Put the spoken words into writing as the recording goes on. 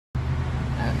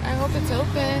hope it's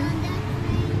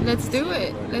open. Let's do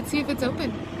it. Let's see if it's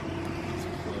open.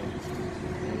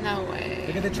 No way.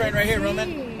 Look at the train right here,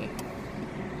 Roman.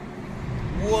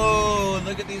 Whoa,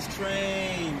 look at these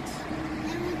trains.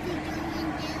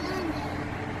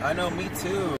 I know, me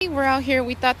too. We're out here.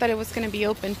 We thought that it was going to be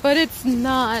open, but it's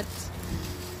not.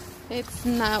 It's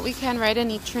not. We can't ride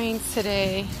any trains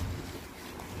today.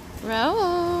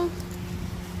 Raul.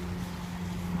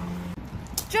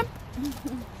 Jump.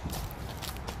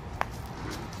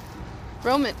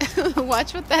 Roman,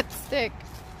 watch with that stick.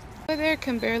 Over there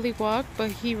can barely walk, but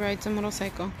he rides a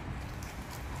motorcycle.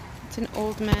 It's an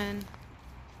old man.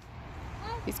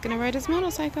 He's gonna ride his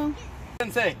motorcycle.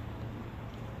 Sensei.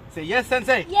 Say yes,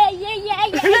 Sensei. Yeah, yeah, yeah,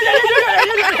 yeah.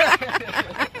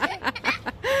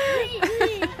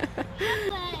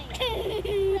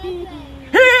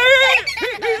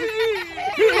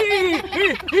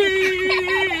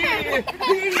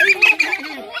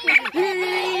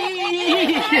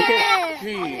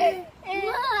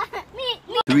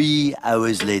 Three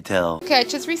hours later. Okay, I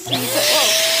just received it.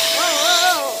 Whoa.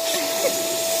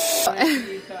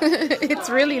 It's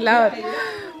really loud.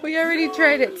 We already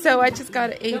tried it. So I just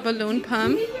got a balloon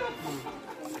pump.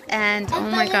 And oh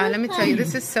my god, let me tell you,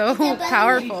 this is so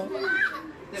powerful.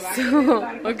 So,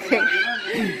 okay.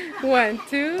 1,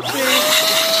 2, 3.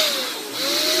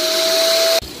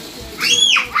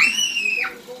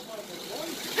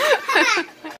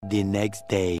 The next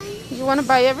day. You want to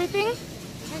buy everything?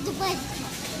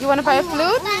 You want to buy a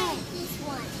flute?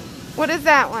 What is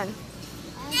that one?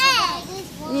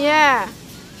 Yeah.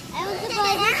 I want to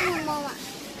buy this one, Mama.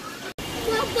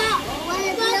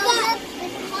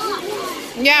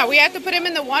 Yeah, we have to put him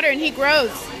in the water and he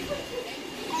grows.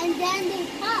 And then they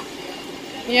pop.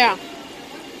 Yeah.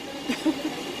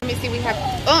 Let me see, we have...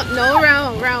 Oh, no,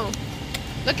 Raul.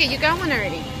 Look at, you got one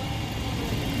already.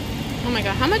 Oh my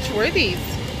god, how much were these?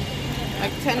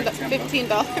 Like $10, $15.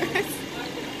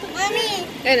 Mommy.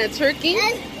 And a turkey?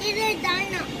 Let's eat a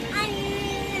dino.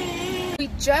 We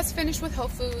just finished with Whole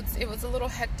Foods. It was a little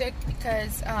hectic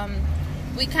because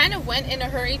we kind of went in a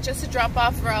hurry just to drop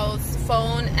off Raul's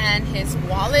phone and his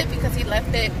wallet because he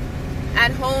left it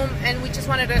at home, and we just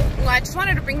wanted to, well, I just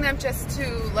wanted to bring them just to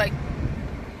like,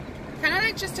 kind of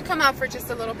like just to come out for just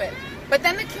a little bit. But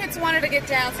then the kids wanted to get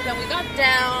down, so then we got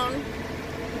down,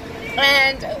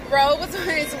 and Raul was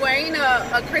wearing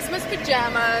a Christmas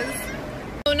pajamas.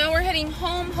 So now we're heading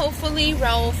home. Hopefully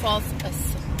Raul falls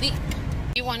asleep.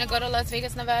 You want to go to Las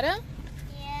Vegas, Nevada?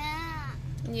 Yeah.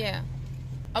 Yeah.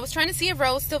 I was trying to see if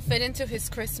Raul still fit into his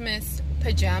Christmas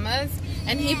pajamas,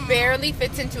 and he barely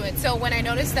fits into it. So when I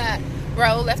noticed that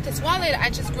Raul left his wallet, I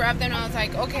just grabbed them and I was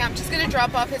like, okay, I'm just going to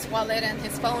drop off his wallet and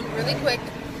his phone really quick.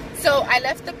 So I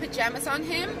left the pajamas on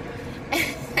him,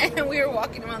 and we were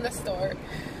walking around the store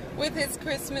with his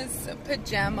Christmas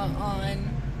pajama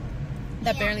on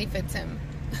that barely fits him.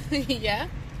 Yeah?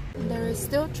 There is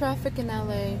still traffic in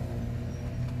LA.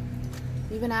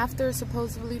 Even after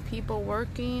supposedly people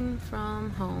working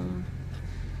from home.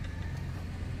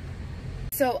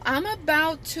 So I'm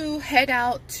about to head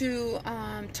out to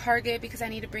Target because I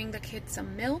need to bring the kids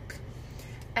some milk.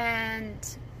 And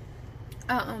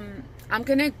I'm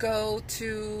gonna go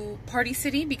to Party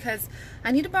City because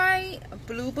I need to buy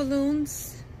blue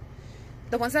balloons.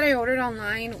 The ones that I ordered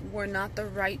online were not the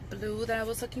right blue that I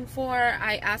was looking for.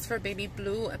 I asked for baby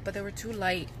blue, but they were too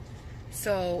light.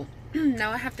 So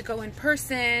now I have to go in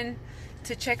person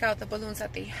to check out the balloons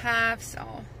that they have.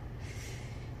 So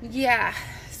yeah,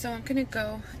 so I'm gonna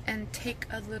go and take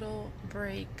a little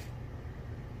break.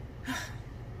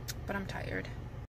 But I'm tired.